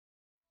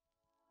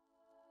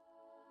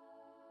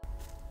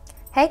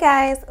Hey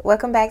guys,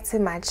 welcome back to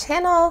my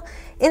channel.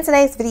 In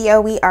today's video,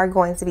 we are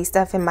going to be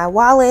stuffing my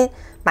wallet,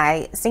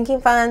 my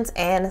sinking funds,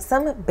 and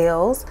some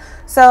bills.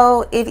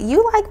 So if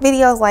you like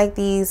videos like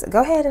these,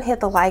 go ahead and hit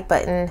the like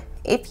button.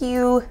 If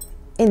you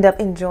end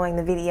up enjoying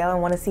the video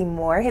and want to see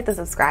more, hit the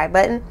subscribe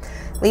button.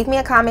 Leave me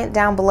a comment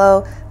down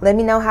below. Let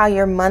me know how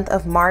your month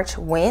of March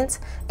went,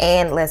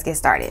 and let's get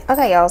started.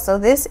 Okay, y'all, so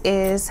this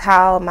is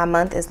how my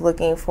month is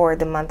looking for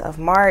the month of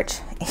March,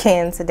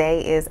 and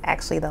today is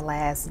actually the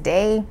last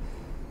day.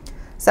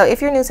 So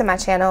if you're new to my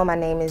channel, my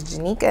name is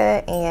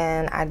Janika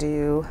and I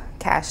do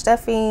cash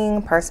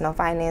stuffing, personal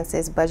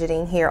finances,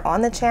 budgeting here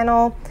on the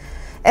channel,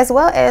 as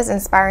well as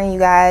inspiring you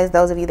guys,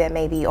 those of you that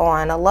may be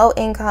on a low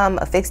income,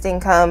 a fixed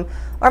income,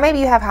 or maybe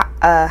you have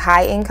a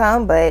high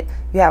income, but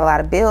you have a lot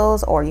of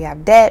bills or you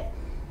have debt,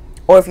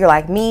 or if you're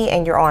like me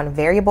and you're on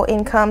variable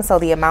income, so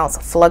the amounts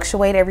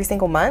fluctuate every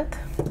single month.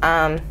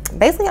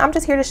 Basically, I'm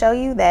just here to show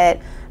you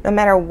that no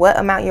matter what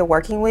amount you're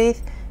working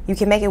with, you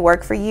can make it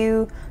work for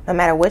you. No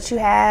matter what you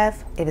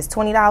have, if it's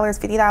 $20,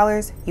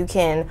 $50, you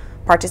can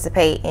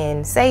participate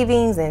in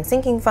savings and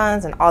sinking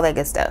funds and all that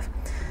good stuff.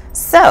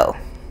 So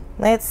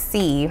let's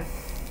see.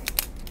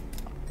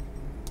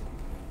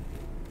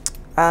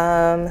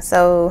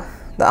 So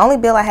the only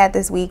bill I had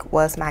this week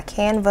was my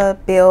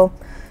Canva bill.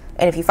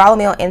 And if you follow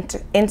me on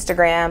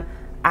Instagram,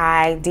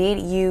 I did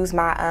use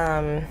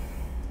my,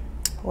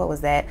 what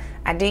was that?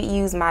 I did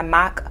use my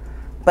mock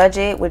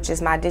budget, which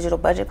is my digital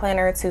budget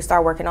planner, to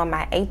start working on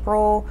my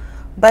April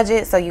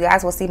budget. So you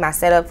guys will see my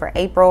setup for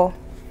April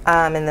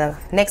in the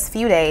next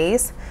few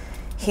days.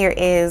 Here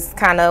is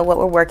kind of what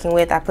we're working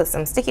with. I put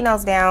some sticky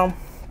notes down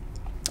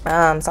so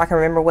I can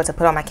remember what to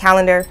put on my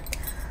calendar.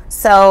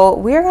 So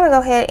we're gonna go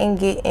ahead and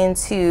get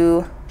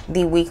into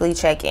the weekly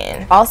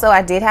check-in. Also,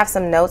 I did have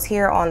some notes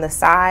here on the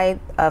side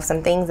of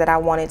some things that I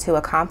wanted to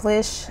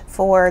accomplish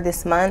for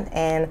this month,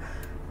 and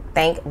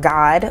thank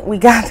God we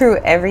got through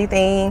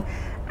everything.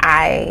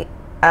 I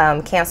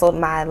canceled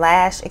my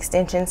lash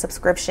extension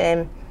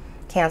subscription,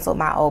 canceled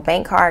my old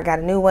bank card, got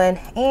a new one,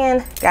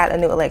 and got a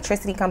new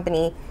electricity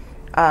company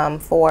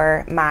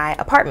for my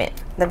apartment.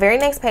 The very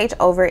next page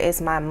over is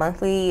my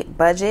monthly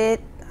budget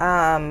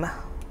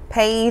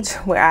page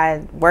where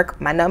I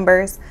work my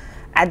numbers.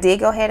 I did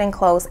go ahead and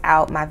close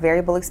out my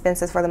variable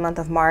expenses for the month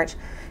of March,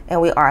 and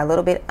we are a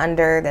little bit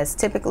under. That's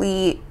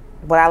typically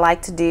what I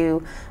like to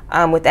do.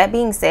 With that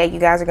being said, you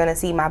guys are going to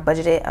see my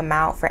budgeted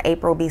amount for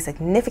April be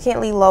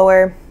significantly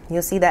lower.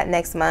 You'll see that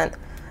next month.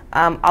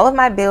 All of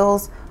my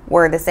bills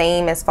were the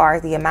same as far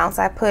as the amounts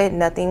I put.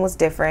 Nothing was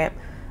different.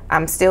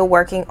 I'm still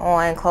working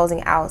on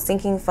closing out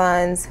sinking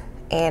funds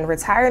and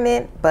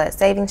retirement, but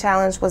saving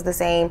challenge was the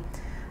same.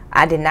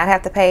 I did not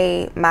have to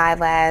pay my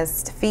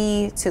last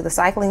fee to the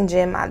cycling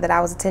gym that I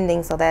was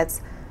attending, so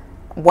that's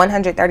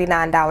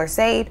 $139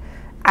 saved.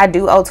 I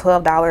do owe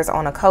 $12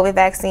 on a COVID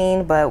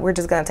vaccine, but we're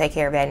just going to take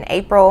care of that in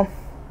April.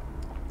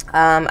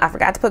 I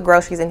forgot to put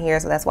groceries in here,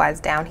 so that's why it's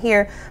down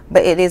here,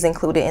 but it is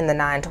included in the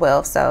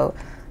 $912. So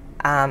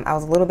I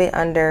was a little bit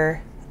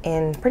under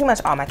in pretty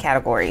much all my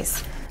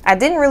categories. I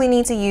didn't really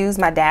need to use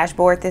my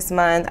dashboard this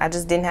month. I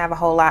just didn't have a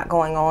whole lot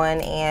going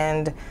on,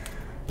 and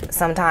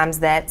sometimes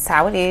that's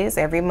how it is.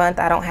 Every month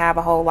I don't have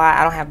a whole lot.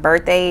 I don't have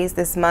birthdays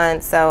this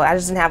month, so I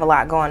just didn't have a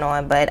lot going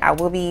on, but I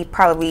will be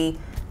probably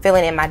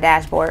filling in my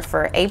dashboard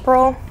for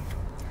April.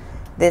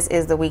 This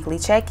is the weekly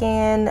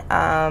check-in.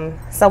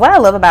 So what I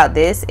love about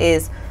this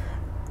is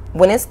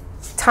when it's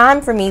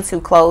time for me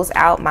to close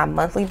out my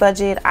monthly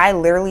budget, I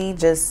literally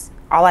just,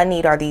 all I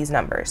need are these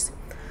numbers.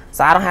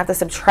 So I don't have to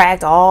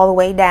subtract all the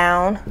way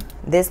down.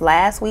 This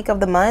last week of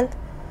the month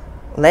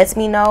lets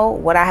me know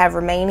what I have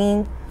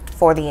remaining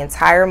for the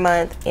entire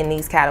month in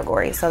these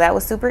categories. So that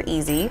was super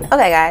easy.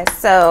 Okay guys,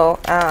 so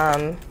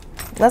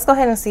let's go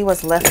ahead and see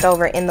what's left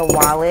over in the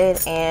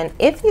wallet. And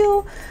if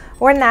you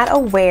were not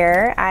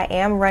aware, I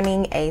am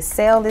running a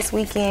sale this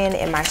weekend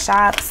in my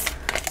shops.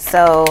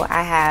 So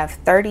I have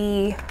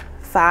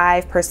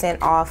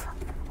 35% off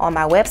on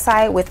my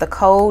website with the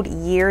code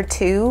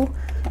year2,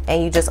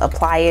 and you just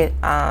apply it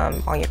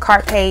on your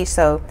cart page.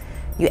 So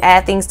you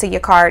add things to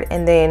your cart,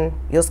 and then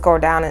you'll scroll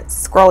down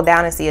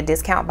and see a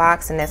discount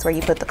box, and that's where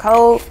you put the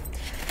code.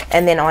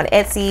 And then on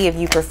Etsy, if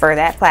you prefer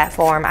that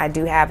platform, I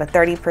do have a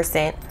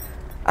 30%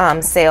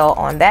 sale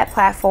on that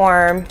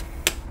platform,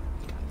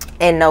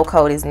 and no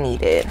code is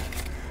needed.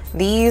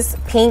 These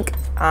pink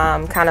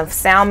kind of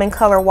salmon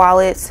color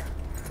wallets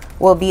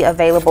will be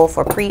available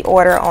for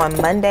pre-order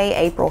on Monday,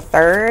 April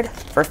 3rd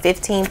for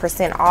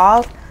 15%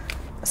 off.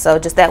 So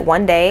just that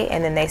one day,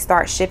 and then they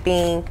start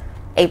shipping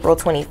April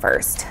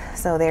 21st.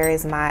 So there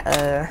is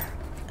my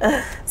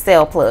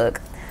sale plug.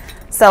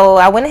 So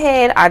I went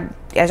ahead,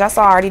 as y'all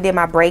saw, I already did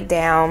my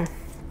breakdown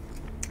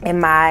in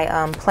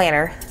my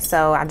planner.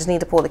 So I just need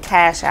to pull the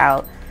cash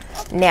out.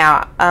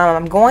 Now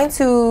I'm going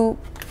to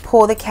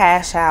pull the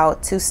cash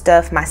out to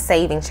stuff my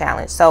saving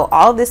challenge. So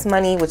all this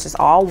money, which is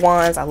all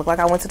ones, I look like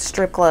I went to the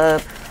strip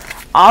club.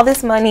 All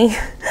this money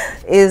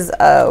is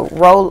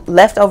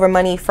leftover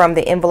money from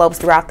the envelopes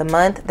throughout the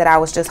month that I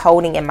was just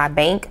holding in my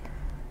bank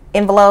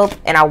envelope,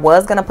 and I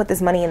was gonna put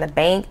this money in the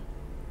bank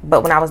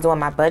but when I was doing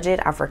my budget,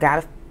 I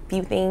forgot a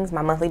few things.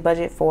 My monthly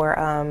budget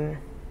for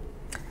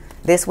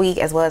this week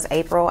as well as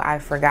April, I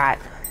forgot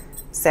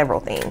several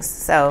things.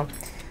 So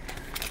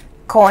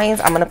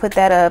coins, I'm gonna put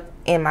that up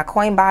in my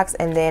coin box,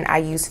 and then I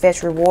use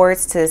Fetch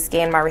Rewards to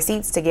scan my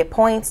receipts to get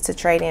points to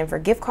trade in for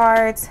gift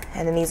cards,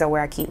 and then these are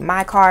where I keep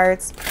my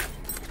cards.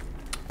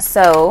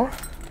 So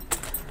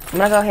I'm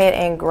gonna go ahead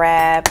and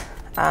grab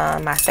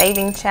my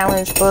saving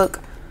challenge book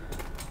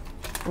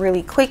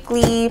really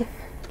quickly,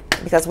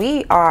 because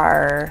we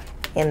are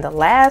in the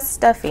last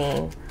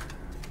stuffing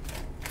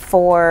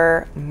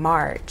for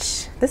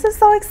March. This is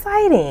so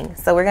exciting.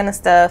 So we're gonna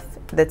stuff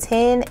the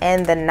 10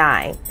 and the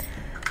 9.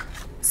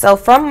 So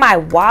from my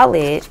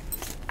wallet,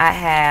 I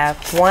have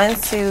 1,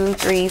 2,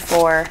 3,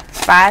 4,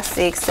 5,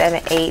 6,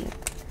 7, 8,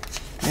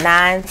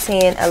 9,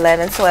 10,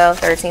 11, 12,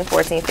 13,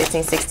 14,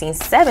 15, 16,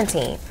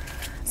 17.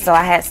 So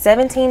I had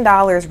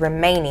 $17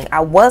 remaining.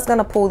 I was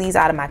gonna pull these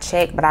out of my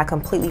check, but I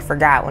completely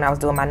forgot when I was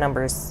doing my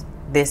numbers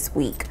this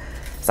week.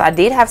 So I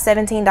did have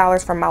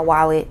 $17 from my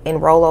wallet in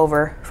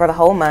rollover for the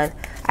whole month.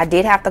 I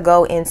did have to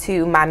go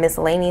into my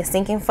miscellaneous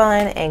sinking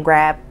fund and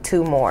grab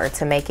 2 more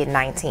to make it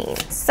 19.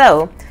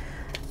 So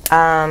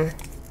I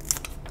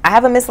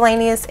have a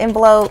miscellaneous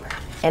envelope,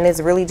 and it's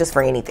really just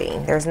for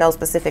anything. There's no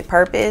specific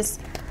purpose,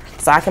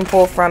 so I can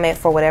pull from it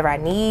for whatever I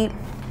need.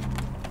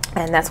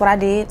 And that's what I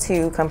did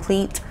to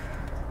complete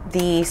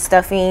the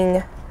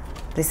stuffing,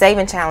 the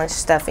saving challenge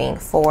stuffing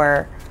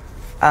for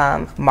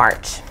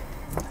March.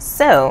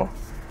 So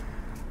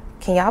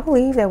can y'all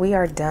believe that we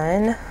are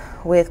done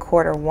with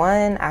quarter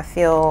 1? I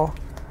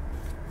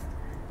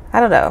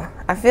don't know,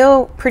 I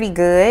feel pretty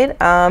good.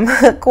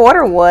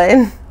 Quarter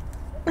 1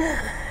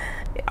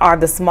 are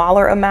the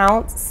smaller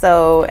amounts,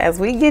 so as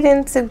we get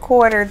into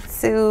quarter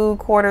 2,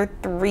 quarter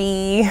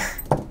 3,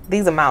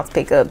 these amounts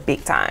pick up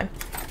big time.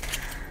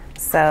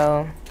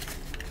 So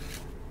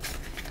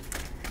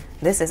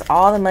this is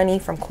all the money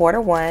from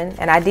quarter 1,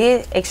 and I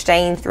did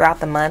exchange throughout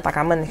the month. Like,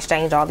 I'm gonna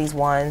exchange all these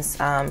ones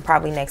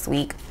probably next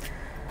week,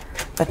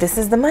 but this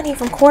is the money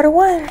from quarter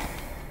 1.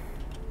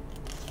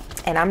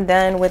 And I'm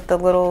done with the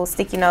little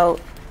sticky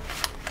note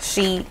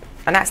sheet,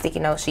 not sticky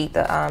note sheet,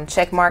 the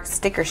check mark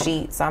sticker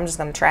sheet. So I'm just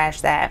gonna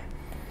trash that.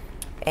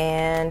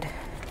 And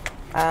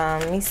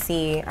let me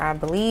see, I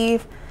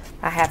believe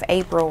I have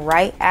April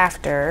right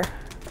after.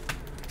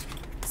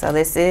 So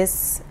this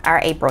is our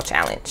April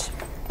challenge.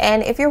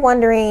 And if you're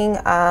wondering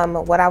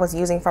what I was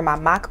using for my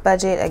mock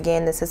budget,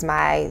 again, this is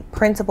my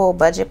printable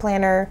budget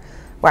planner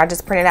where I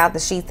just printed out the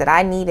sheets that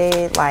I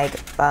needed, like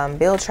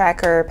bill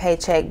tracker,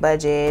 paycheck,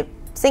 budget,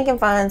 sinking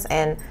funds,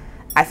 and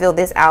I fill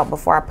this out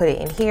before I put it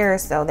in here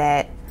so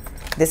that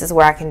this is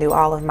where I can do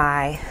all of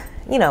my,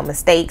 you know,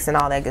 mistakes and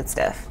all that good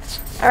stuff.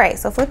 All right,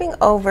 so flipping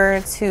over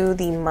to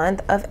the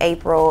month of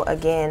April,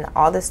 again,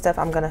 all this stuff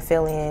I'm gonna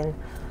fill in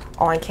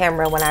on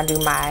camera when I do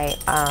my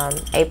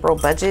April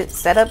budget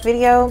setup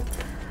video.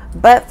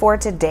 But for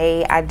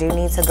today, I do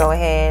need to go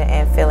ahead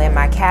and fill in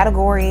my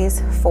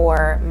categories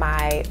for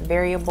my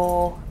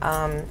variable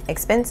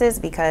expenses,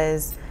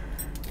 because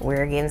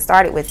we're getting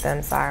started with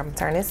them. Sorry, I'm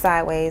turning this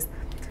sideways.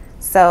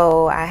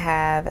 So I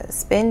have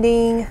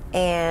spending,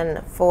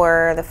 and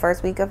for the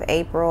first week of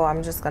April,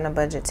 I'm just gonna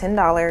budget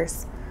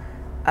 $10.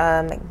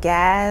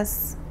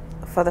 Gas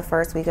for the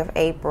first week of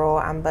April,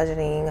 I'm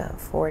budgeting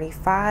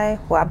 $45.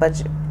 Well, I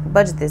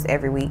budget this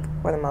every week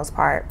for the most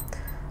part.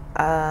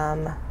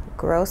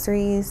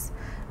 Groceries,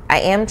 I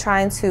am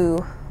trying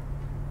to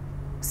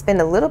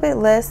spend a little bit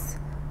less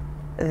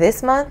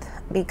this month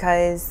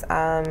because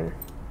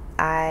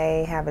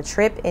I have a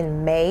trip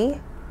in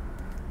May,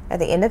 at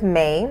the end of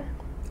May.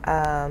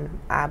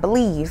 I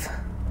believe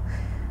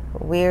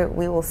we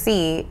will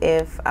see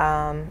if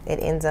it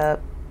ends up,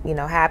 you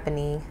know,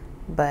 happening,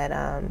 but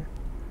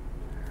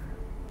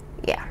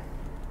yeah,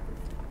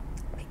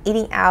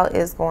 eating out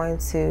is going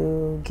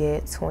to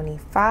get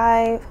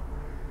 $25.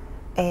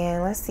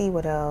 And let's see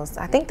what else.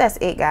 I think that's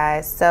it,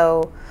 guys.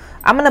 So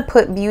I'm gonna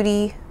put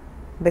beauty,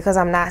 because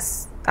I'm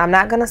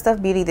not gonna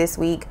stuff beauty this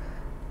week,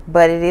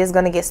 but it is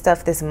gonna get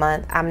stuffed this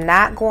month. I'm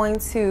not going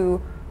to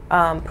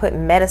put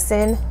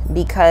medicine,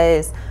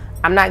 because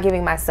I'm not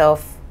giving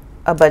myself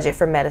a budget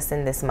for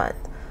medicine this month.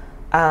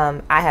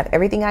 I have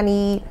everything I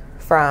need,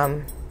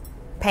 from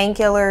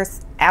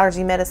painkillers,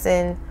 allergy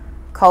medicine,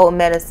 cold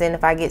medicine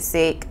if I get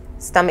sick,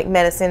 stomach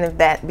medicine if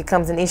that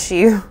becomes an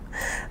issue.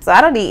 So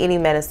I don't need any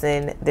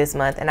medicine this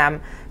month, and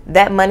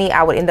that money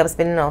I would end up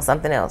spending on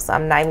something else. So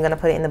I'm not even gonna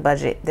put it in the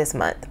budget this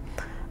month.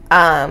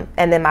 And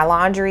then my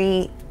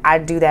laundry, I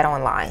do that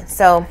online.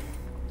 So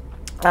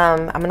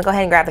I'm gonna go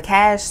ahead and grab the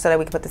cash so that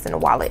we can put this in the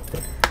wallet.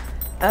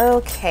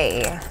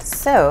 Okay,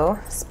 so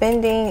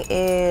spending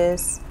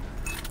is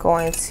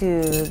going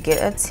to get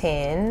a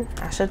 10.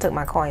 I should have took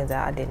my coins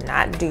out. I did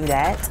not do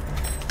that.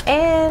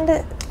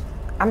 And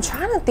I'm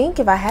trying to think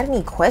if I had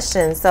any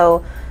questions.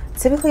 So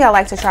typically I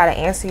like to try to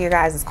answer your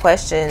guys'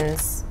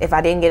 questions if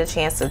I didn't get a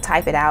chance to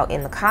type it out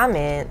in the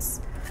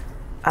comments.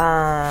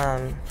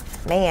 Man,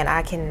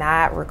 I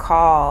cannot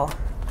recall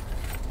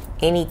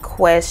any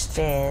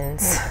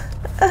questions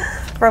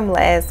from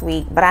last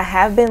week, but I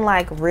have been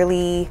like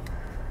really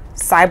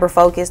cyber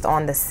focused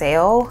on the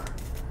sale.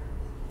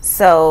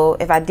 So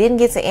if I didn't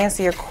get to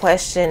answer your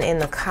question in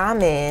the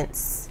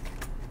comments,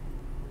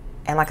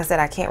 and like I said,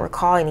 I can't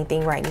recall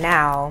anything right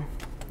now,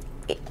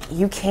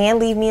 you can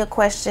leave me a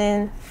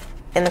question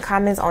in the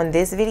comments on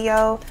this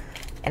video,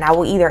 and I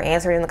will either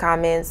answer it in the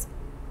comments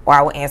or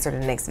I will answer it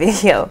in the next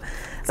video.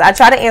 So I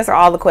try to answer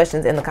all the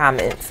questions in the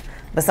comments,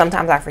 but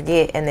sometimes I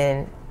forget, and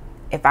then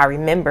if I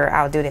remember,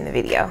 I'll do it in the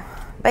video.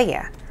 But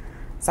yeah,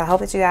 so I hope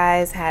that you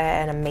guys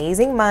had an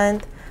amazing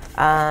month.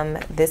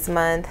 This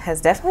month has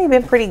definitely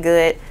been pretty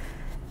good.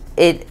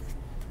 It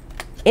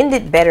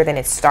ended better than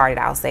it started,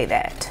 I'll say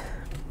that,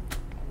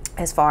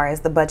 as far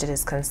as the budget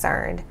is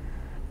concerned.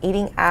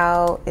 Eating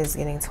out is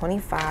getting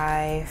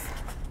 $25.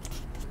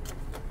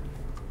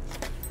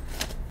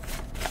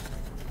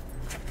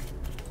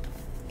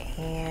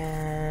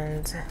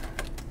 And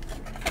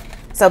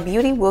so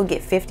beauty will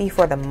get $50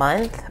 for the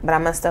month, but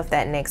I'm gonna stuff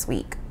that next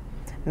week.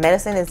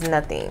 Medicine is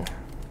nothing.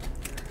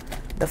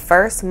 The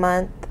first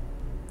month,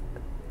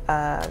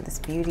 this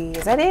beauty,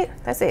 is that it?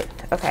 That's it.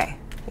 Okay,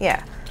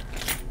 yeah.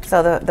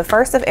 So the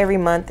first of every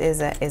month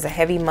is a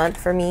heavy month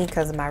for me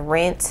because my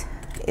rent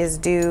is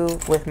due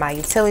with my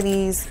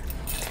utilities.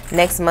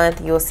 Next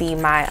month you'll see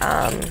my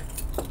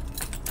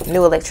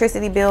new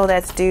electricity bill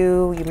that's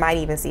due. You might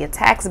even see a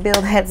tax bill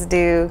that's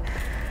due.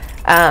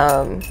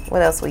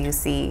 What else will you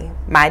see?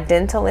 My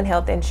dental and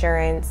health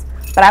insurance.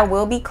 But I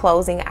will be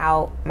closing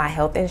out my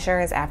health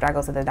insurance after I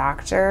go to the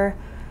doctor,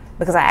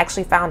 because I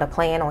actually found a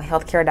plan on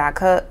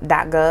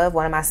healthcare.gov.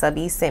 One of my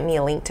subbies sent me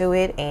a link to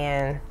it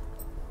and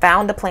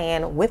found a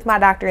plan with my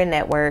doctor in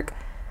network,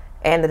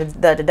 and the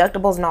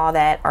deductibles and all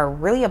that are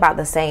really about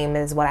the same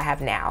as what I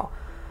have now,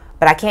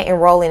 but I can't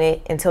enroll in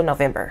it until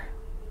November.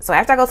 So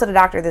after I go to the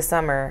doctor this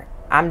summer,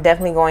 I'm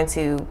definitely going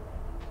to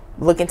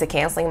look into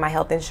canceling my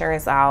health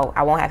insurance.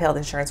 I won't have health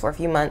insurance for a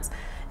few months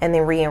and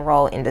then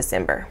re-enroll in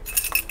December.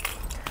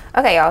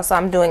 Okay, y'all, so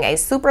I'm doing a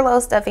super low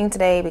stuffing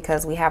today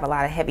because we have a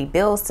lot of heavy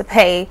bills to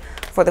pay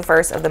for the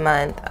first of the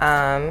month.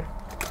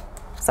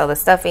 So the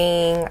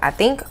stuffing, I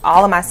think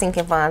all of my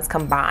sinking funds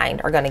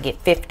combined are going to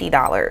get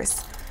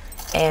 $50.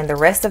 And the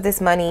rest of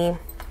this money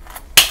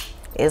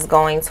is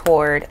going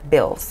toward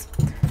bills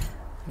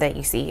that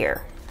you see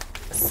here.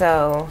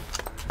 So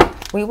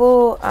we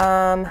will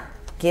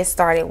get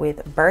started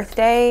with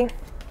birthday.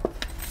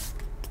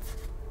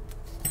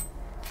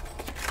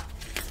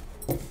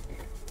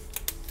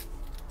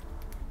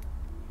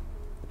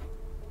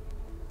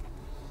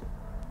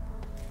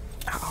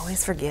 I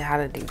always forget how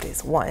to do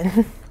this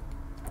one.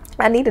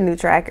 I need a new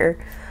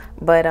tracker,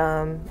 but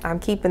I'm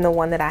keeping the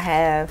ones that I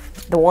have,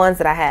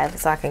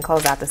 so I can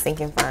close out the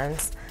sinking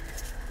funds.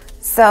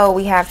 So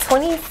we have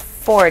 20,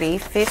 40,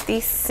 50,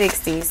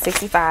 60,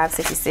 65,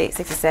 66,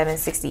 67,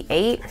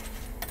 68.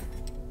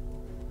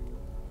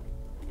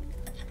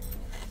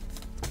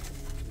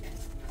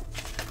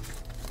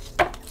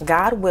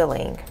 God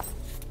willing,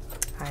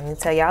 I need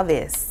to tell y'all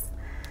this.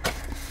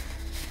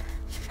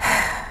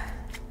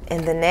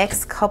 In the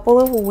next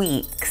couple of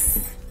weeks,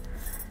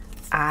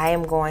 I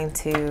am going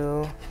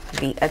to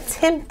be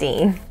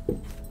attempting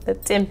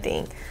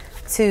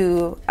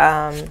to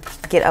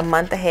get a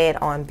month ahead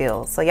on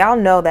bills. So y'all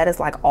know that is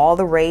like all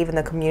the rave in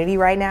the community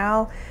right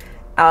now,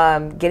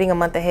 getting a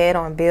month ahead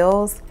on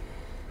bills.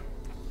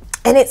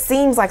 And it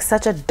seems like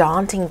such a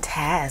daunting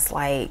task.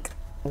 Like,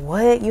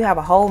 what? You have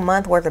a whole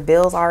month worth of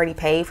bills already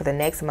paid for the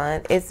next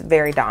month? It's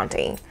very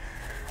daunting.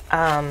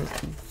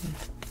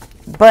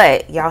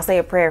 But y'all say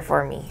a prayer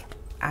for me.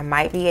 I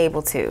might be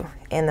able to,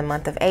 in the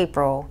month of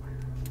April,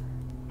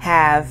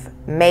 have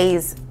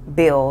May's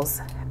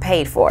bills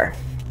paid for.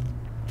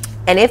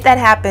 And if that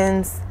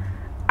happens,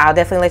 I'll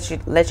definitely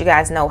let you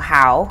guys know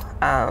how.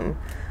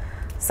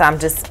 So I'm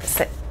just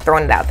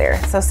throwing it out there.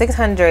 So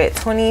 600,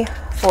 20,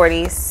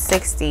 40,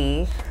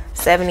 60,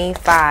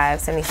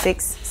 75,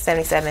 76,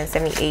 77,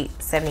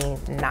 78,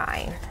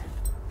 79.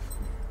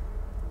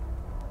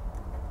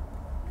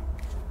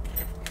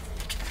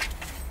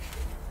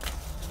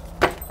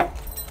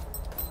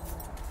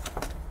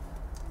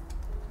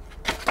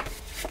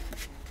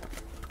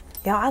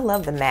 Y'all, I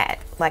love the matte.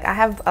 Like, I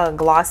have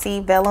glossy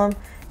vellum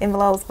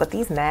envelopes, but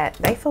these matte,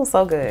 they feel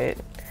so good.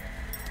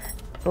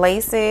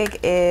 LASIK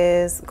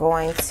is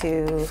going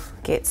to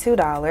get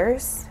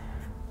 $2.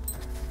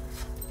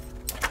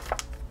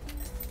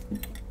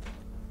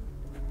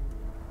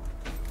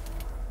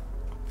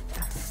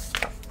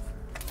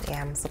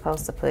 Yeah, I'm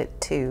supposed to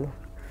put 2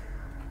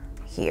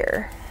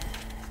 here.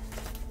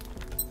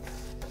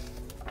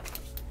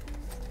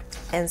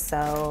 And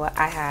so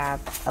I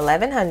have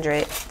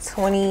 1,100,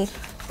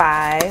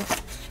 25,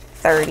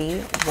 30,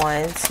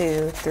 1,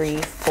 2, 3,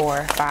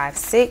 4, 5,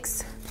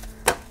 6.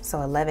 So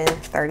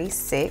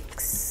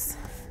 1136.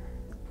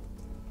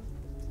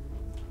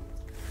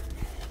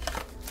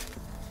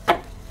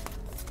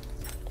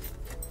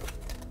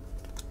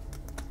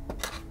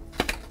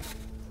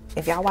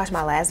 If y'all watch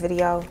my last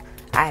video,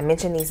 I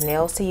mentioned these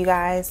nails to you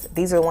guys.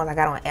 These are the ones I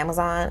got on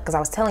Amazon because I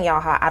was telling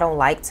y'all how I don't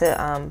like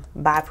to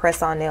buy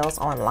press-on nails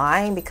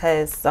online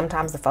because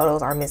sometimes the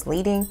photos are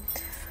misleading.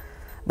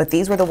 But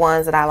these were the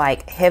ones that I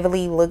like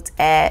heavily looked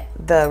at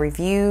the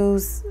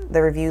reviews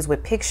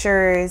with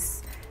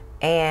pictures,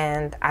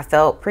 and I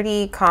felt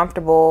pretty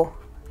comfortable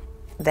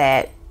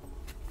that,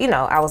 you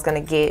know, I was gonna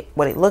get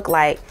what it looked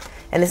like.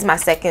 And this is my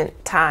second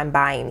time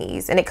buying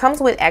these, and it comes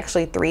with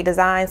actually 3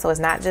 designs, so it's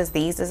not just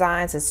these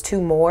designs, it's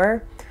 2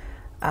 more.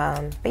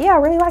 But yeah, I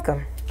really like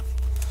them.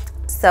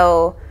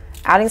 So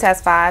Outings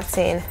has 5,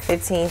 10,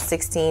 15,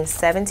 16,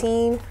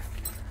 17,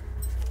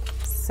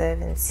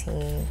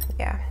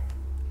 yeah.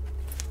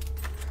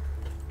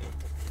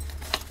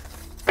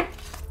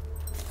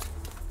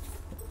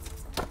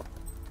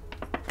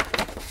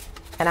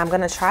 And I'm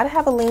gonna try to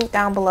have a link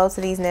down below to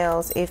these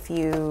nails if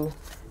you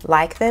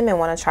like them and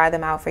want to try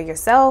them out for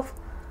yourself.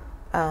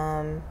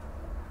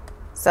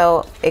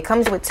 So it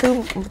comes with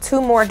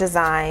two more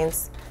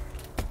designs,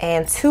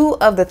 and 2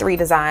 of the 3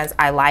 designs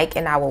I like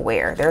and I will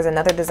wear. There's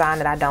another design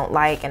that I don't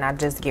like and I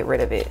just get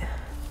rid of it.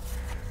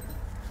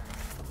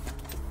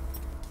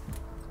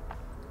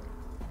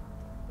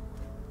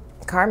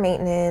 Car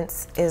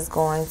maintenance is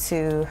going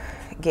to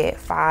get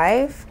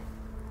 5.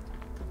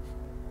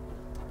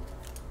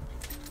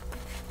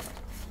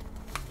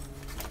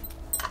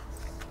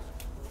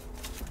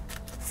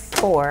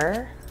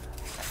 For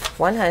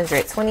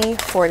 100, 20,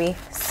 40,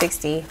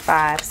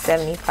 65,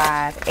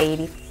 75,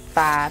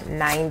 85,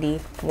 90,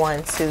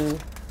 1, 2,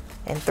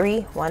 and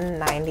 3,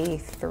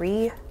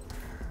 193.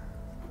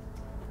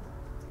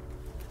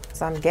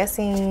 So I'm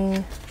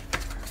guessing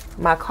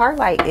my car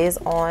light is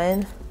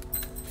on.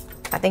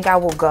 I think I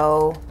will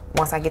go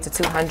once I get to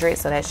 200,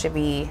 so that should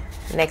be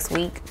next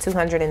week,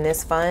 200 in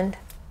this fund.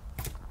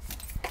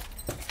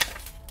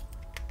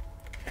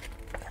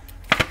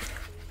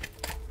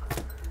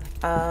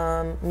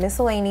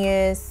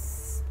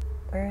 Miscellaneous,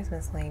 where is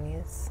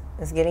miscellaneous?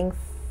 It's getting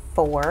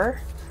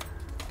 4.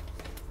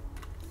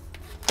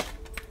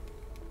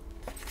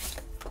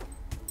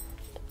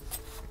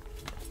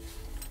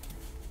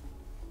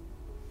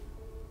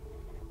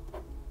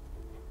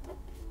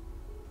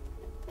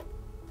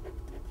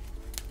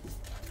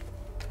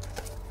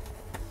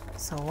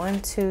 So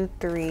 1, 2,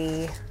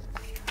 3,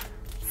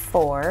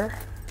 4.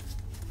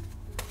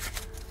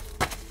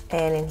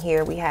 And in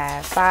here we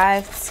have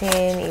 5,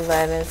 10,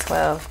 11,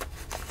 12,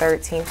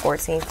 13,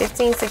 14,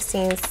 15,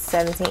 16,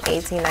 17,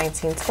 18,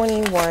 19,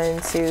 20, 1,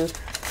 2,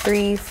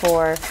 3,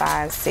 4,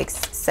 5, 6,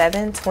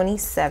 7,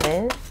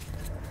 27.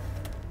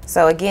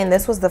 So again,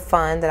 this was the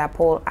fund that I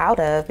pulled out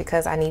of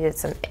because I needed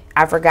some,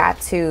 I forgot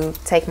to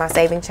take my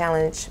saving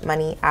challenge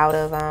money out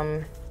of,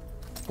 I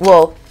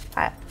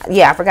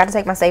forgot to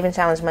take my saving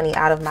challenge money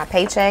out of my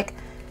paycheck.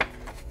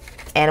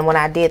 And when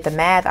I did the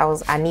math,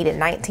 I needed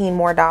 $19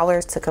 more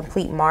to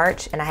complete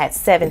March, and I had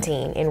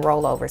 17 in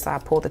rollover. So I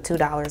pulled the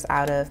 $2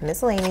 out of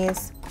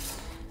miscellaneous.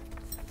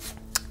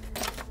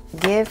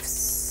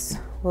 Gifts,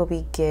 we'll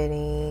be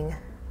getting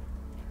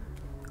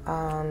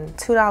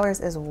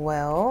 $2 as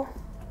well.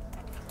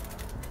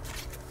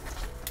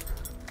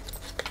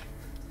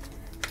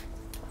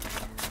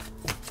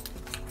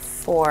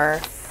 For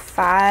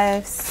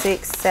 5,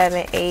 6,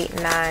 7,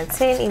 8, 9,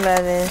 10,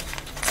 11,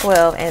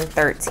 12, and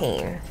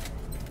 13.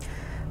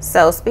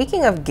 So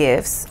speaking of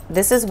gifts,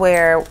 this is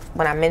where,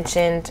 when I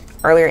mentioned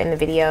earlier in the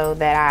video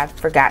that I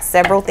forgot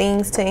several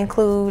things to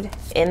include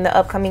in the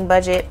upcoming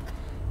budget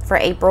for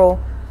April.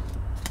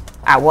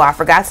 I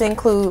forgot to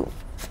include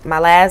my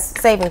last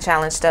saving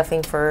challenge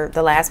stuffing for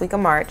the last week of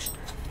March.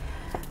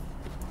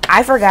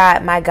 I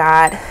forgot my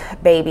god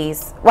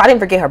baby's, well, I didn't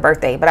forget her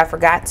birthday, but I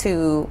forgot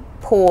to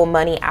pull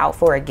money out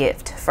for a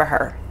gift for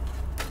her.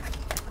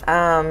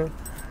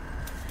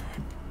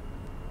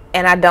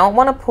 And I don't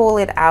want to pull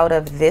it out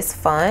of this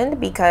fund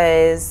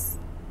because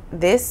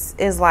this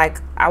is like,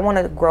 I want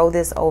to grow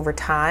this over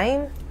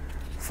time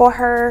for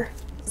her.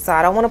 So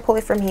I don't want to pull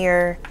it from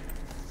here.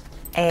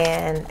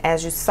 And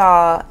as you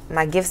saw,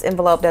 my gifts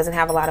envelope doesn't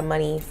have a lot of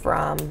money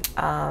from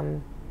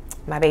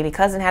my baby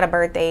cousin had a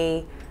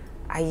birthday.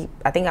 I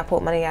think I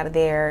pulled money out of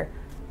there.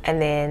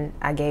 And then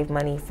I gave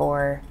money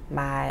for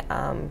my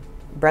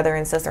brother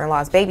and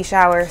sister-in-law's baby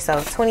shower.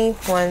 So 20,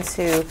 1,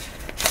 2,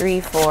 3,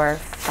 4,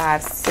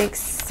 5, 6,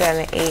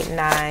 7, 8,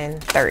 9,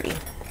 30.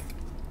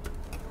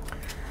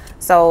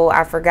 So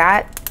I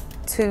forgot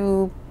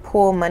to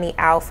pull money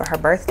out for her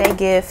birthday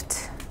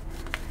gift,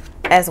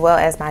 as well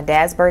as my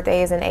dad's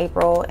birthday is in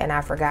April, and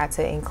I forgot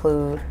to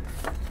include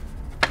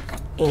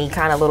any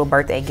kind of little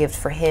birthday gift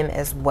for him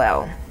as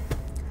well.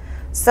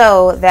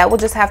 So that will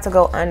just have to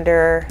go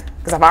under,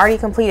 because I've already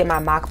completed my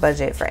mock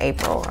budget for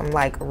April. I'm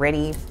like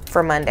ready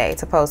for Monday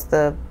to post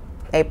the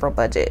April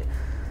budget.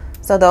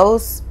 So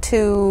those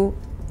 2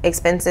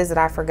 expenses that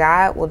I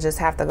forgot will just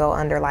have to go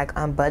under like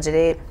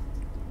unbudgeted,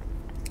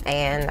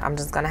 and I'm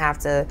just gonna have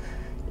to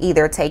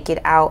either take it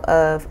out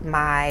of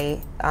my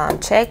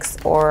checks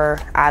or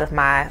out of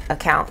my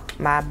account,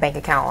 my bank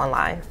account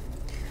online.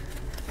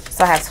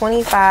 So I have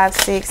 25,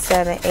 6,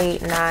 7,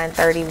 8, 9,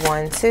 30,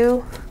 1,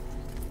 2.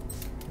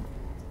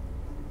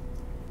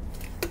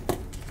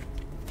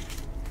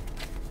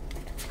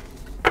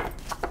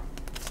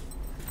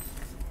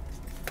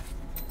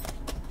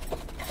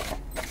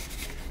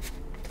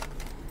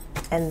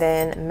 And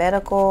then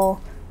medical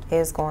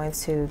is going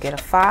to get a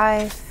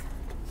 5.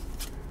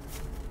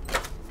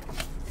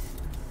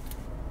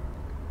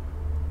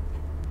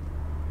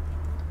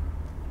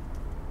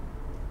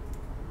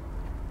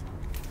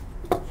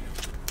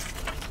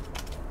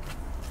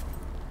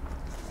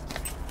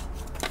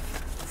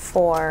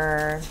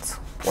 For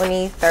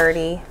 20,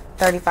 30,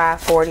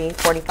 35, 40,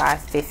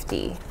 45,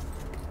 50.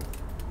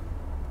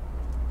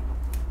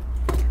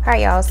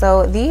 Alright, y'all,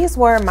 so these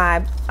were my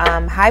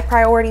high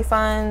priority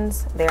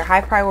funds. They're high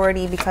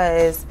priority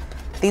because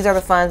these are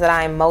the funds that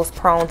I am most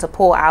prone to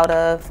pull out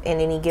of in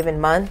any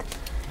given month.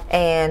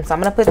 And so I'm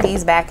going to put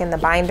these back in the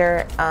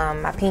binder,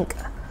 my pink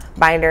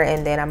binder,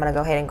 and then I'm going to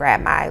go ahead and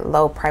grab my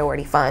low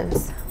priority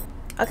funds.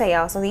 Okay,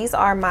 y'all, so these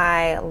are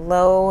my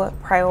low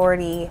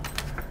priority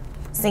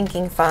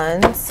sinking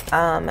funds,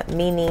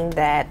 meaning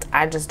that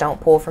I just don't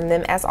pull from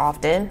them as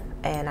often,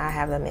 and I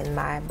have them in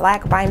my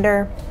black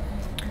binder.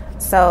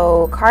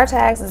 So car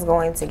tax is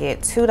going to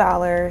get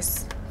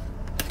 $2.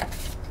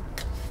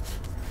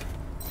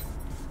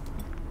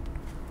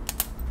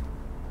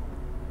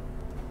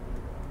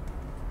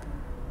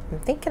 I'm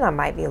thinking I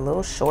might be a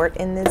little short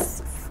in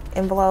this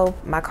envelope.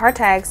 My car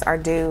tax are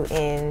due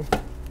in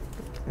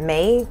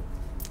May,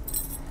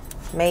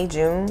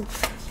 June.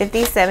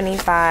 50,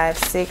 75,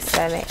 6,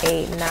 7,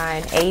 8,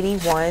 9, 80,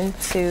 1,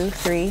 2,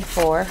 3,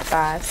 4,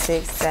 5,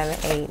 6, 7,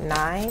 8,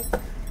 9,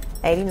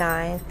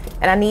 89.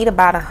 And I need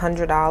about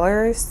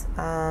 $100.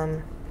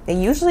 And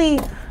usually,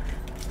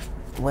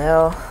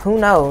 well, who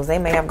knows? They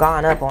may have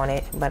gone up on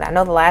it. But I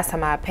know the last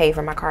time I paid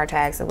for my car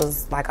tax, it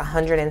was like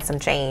 100 and some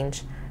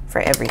change for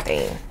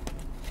everything.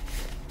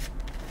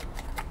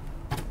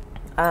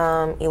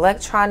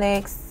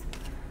 Electronics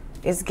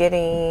is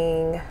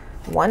getting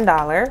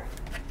 $1.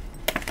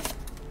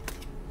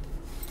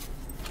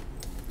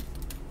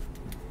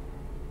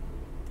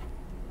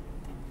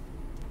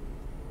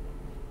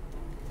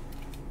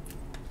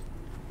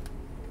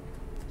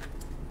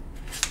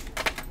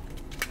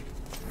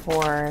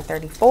 For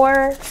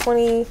 34,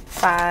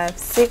 25,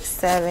 6,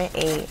 7,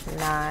 8,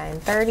 9,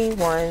 30,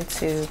 1,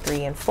 2,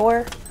 3, and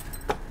 4.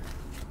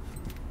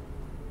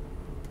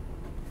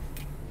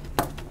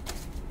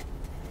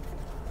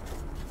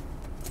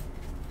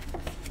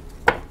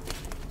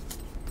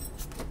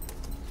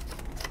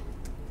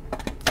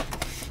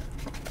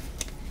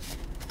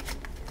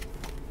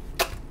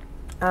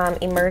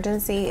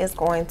 Emergency is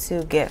going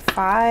to get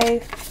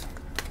 5.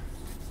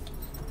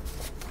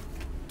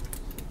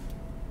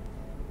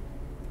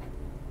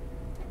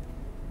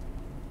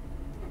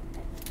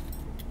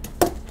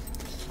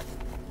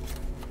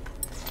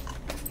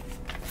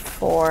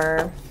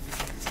 For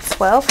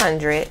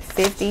 $1,200,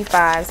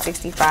 55,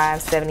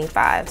 65,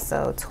 75.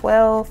 So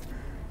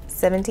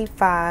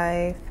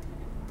 $1,275.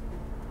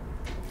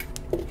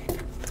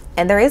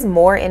 And there is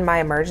more in my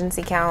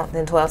emergency count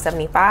than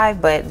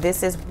 $1,275, but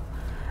this is,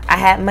 I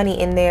had money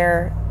in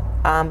there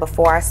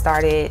before I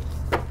started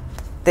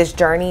this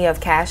journey of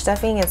cash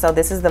stuffing, and so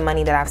this is the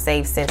money that I've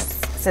saved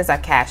since I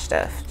cash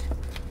stuffed.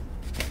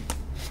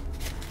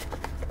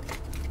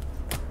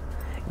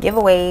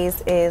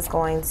 Giveaways is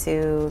going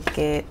to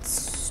get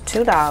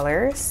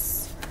 $2.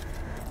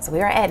 So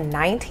we are at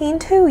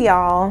 19.2,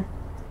 y'all.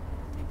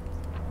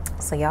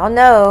 So y'all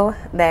know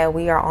that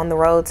we are on the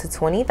road to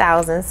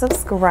 20,000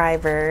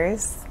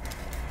 subscribers.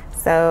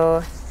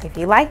 So if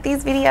you like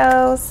these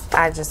videos,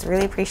 I just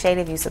really appreciate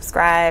if you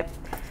subscribe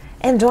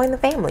and join the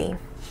family.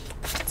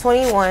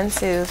 21,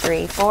 2,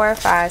 3, 4,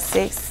 5,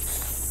 6,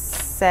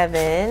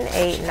 7,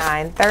 8,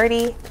 9,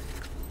 30.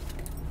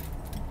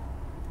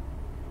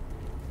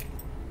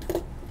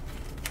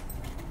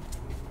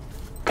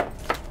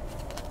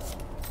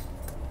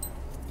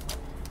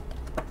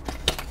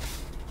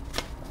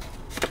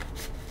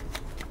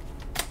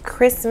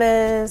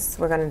 Christmas,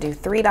 we're going to do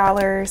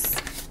 $3.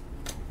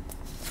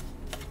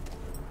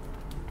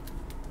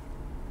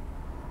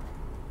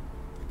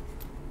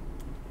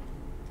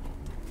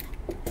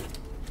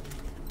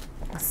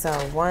 So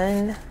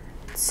 1,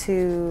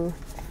 2,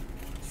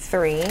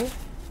 3.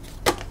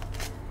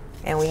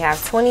 And we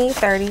have 20,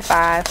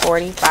 35,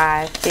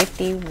 45,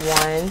 50,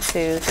 1,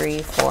 2,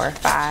 3, 4,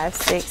 5,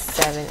 6,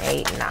 7,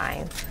 8,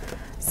 9.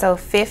 So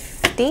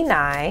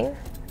 59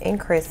 in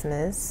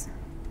Christmas.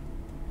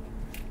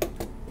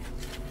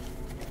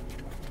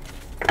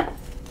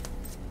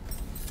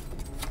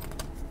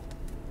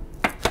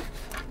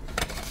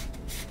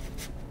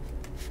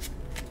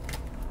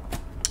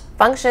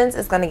 Functions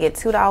is going to get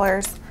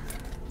 $2.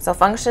 So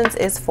functions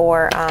is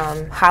for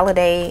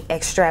holiday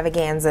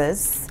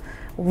extravaganzas,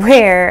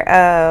 where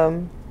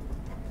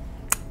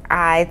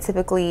I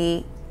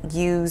typically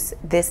use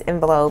this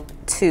envelope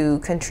to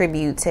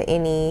contribute to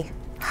any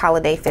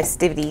holiday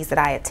festivities that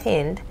I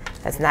attend.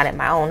 That's not at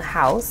my own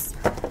house.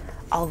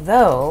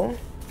 Although,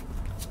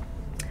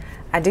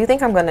 I do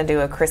think I'm going to do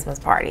a Christmas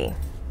party.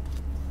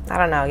 I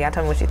don't know. Y'all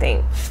tell me what you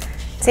think.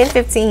 10,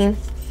 15,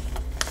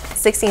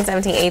 16,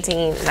 17,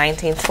 18,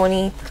 19,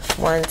 20,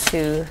 1,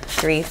 2,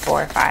 3,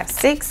 4, 5,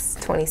 6,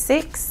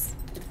 26.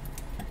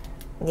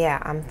 Yeah,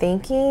 I'm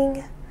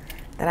thinking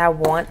that I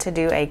want to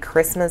do a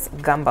Christmas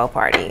gumbo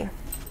party.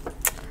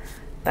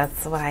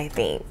 That's what I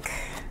think.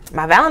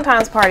 My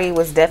Valentine's party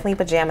was definitely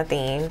pajama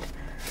themed.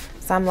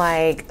 So I'm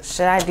like,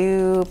 should I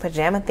do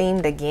pajama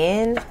themed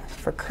again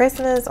for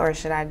Christmas, or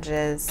should I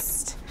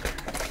just,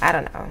 I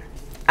don't know.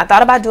 I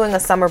thought about doing a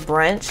summer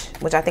brunch,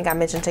 which I think I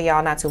mentioned to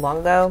y'all not too long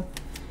ago.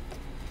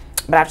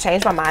 But I've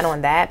changed my mind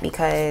on that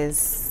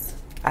because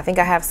I think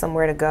I have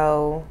somewhere to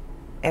go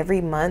every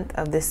month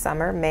of this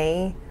summer.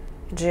 May,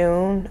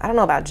 June. I don't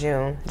know about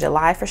June.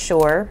 July for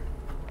sure.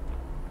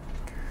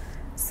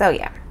 So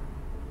yeah.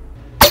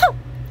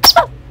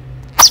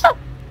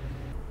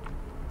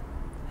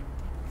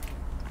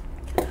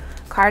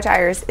 Car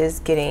Tires is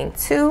getting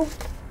 2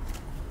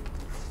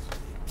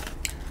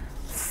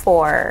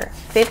 for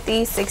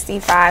 50,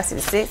 65,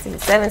 66,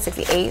 67,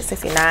 68,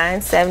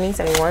 69, 70,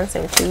 71,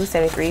 72,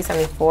 73,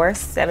 74,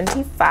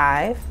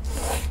 75.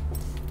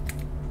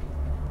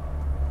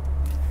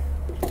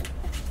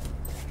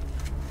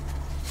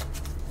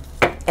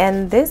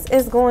 And this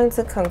is going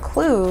to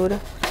conclude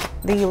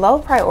the low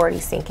priority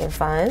sinking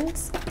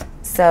funds.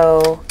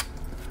 So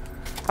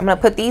I'm going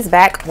to put these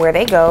back where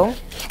they go.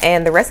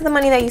 And the rest of the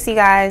money that you see,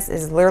 guys,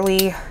 is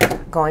literally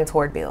going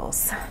toward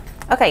bills.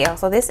 Okay, y'all,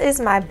 so this is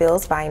my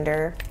bills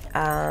binder.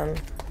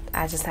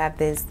 I just have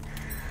this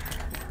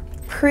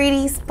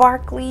pretty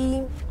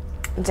sparkly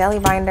jelly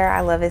binder. I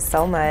love it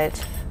so much.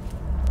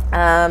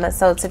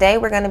 So today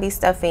we're going to be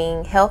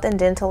stuffing health and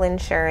dental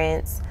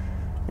insurance,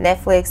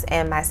 Netflix,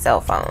 and my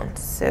cell phone.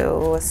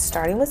 So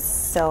starting with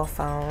cell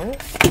phone,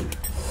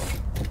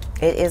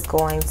 it is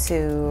going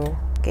to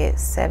get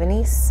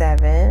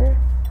 77.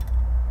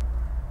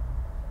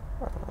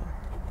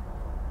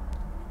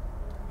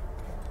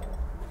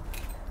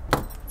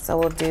 So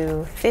we'll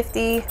do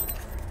 50,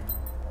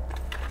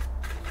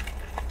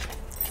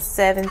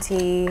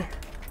 70,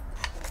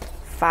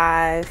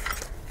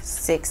 5,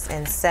 6,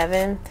 and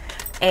 7.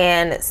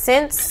 And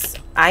since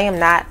I am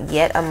not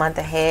yet a month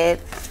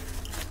ahead,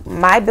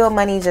 my bill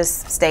money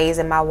just stays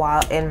in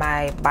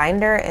my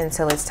binder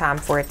until it's time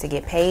for it to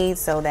get paid,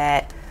 so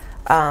that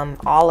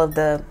all of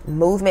the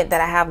movement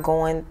that I have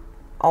going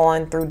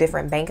on through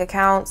different bank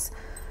accounts,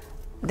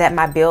 that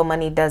my bill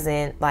money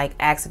doesn't like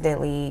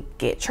accidentally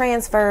get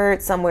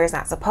transferred somewhere it's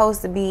not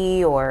supposed to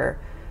be, or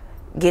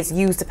gets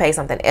used to pay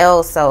something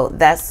else. So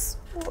that's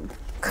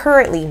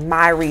currently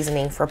my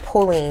reasoning for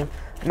pulling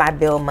my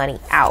bill money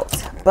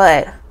out.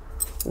 But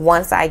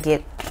once I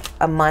get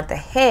a month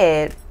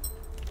ahead,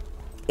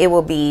 it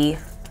will be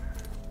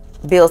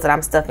bills that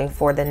I'm stuffing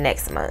for the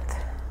next month.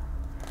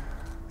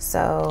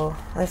 So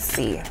let's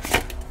see.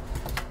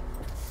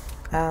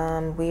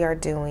 We are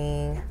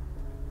doing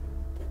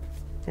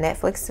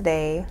Netflix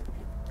today.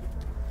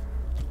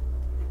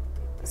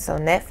 So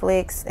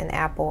Netflix and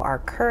Apple are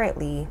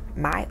currently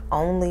my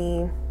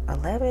only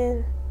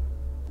 11.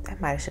 That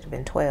might should have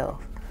been 12.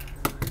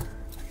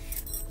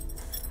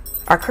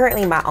 Are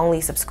currently my only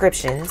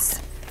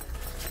subscriptions.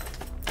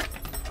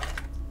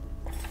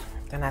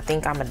 And I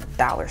think I'm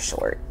 $1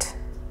 short.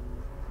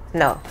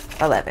 No,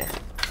 11.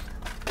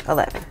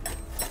 11.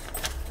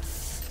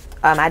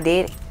 I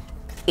did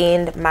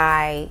end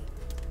my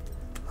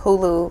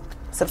Hulu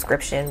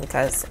subscription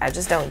because I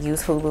just don't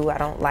use Hulu. I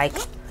don't like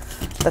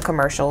the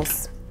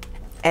commercials.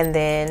 And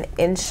then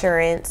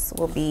insurance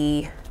will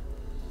be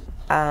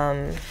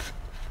for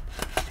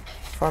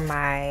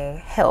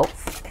my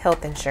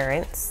health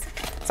insurance.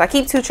 So I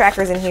keep 2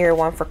 trackers in here,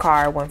 one for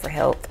car, one for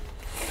health.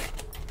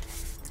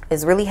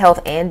 It's really health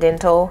and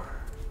dental.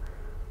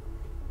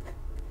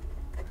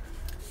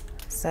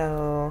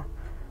 So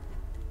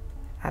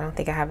I don't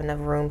think I have enough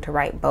room to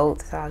write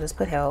both, so I'll just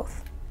put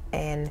health.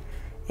 And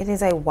it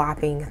is a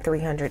whopping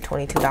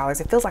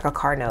 $322. It feels like a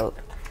car note.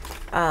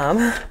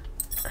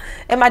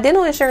 And my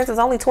dental insurance is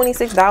only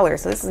 $26,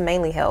 so this is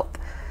mainly health.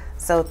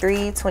 So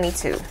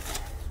 $322.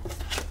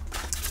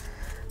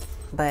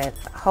 But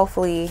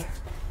hopefully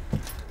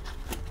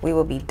we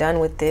will be done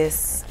with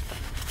this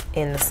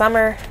in the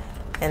summer,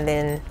 and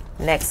then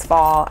next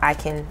fall I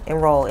can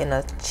enroll in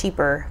a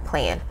cheaper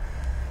plan.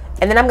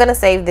 And then I'm gonna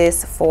save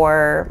this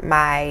for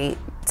my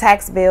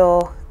tax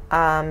bill,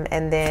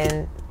 and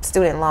then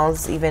student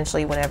loans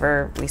eventually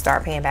whenever we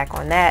start paying back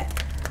on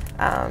that.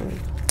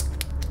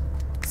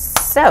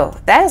 So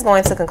that is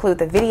going to conclude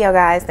the video,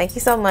 guys. Thank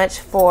you so much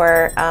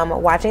for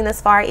watching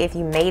this far. If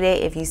you made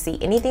it, if you see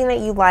anything that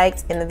you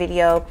liked in the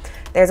video,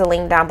 there's a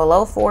link down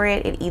below for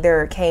it. It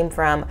either came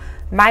from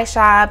my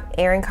shop,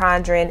 Erin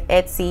Condren,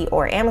 Etsy,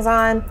 or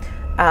Amazon.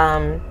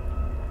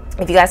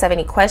 If you guys have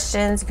any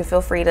questions, you can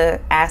feel free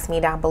to ask me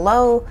down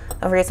below.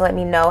 Don't forget to let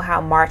me know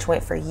how March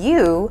went for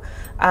you.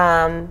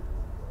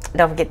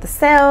 Don't forget the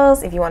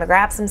sales. If you want to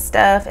grab some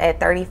stuff at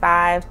 30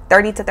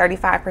 to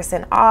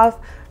 35% off,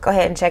 go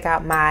ahead and check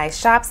out my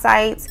shop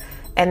sites.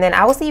 And then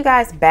I will see you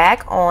guys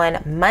back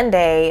on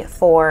Monday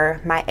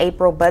for my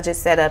April budget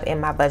setup in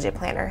my budget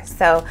planner.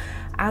 So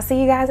I'll see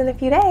you guys in a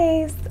few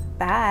days.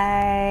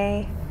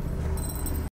 Bye.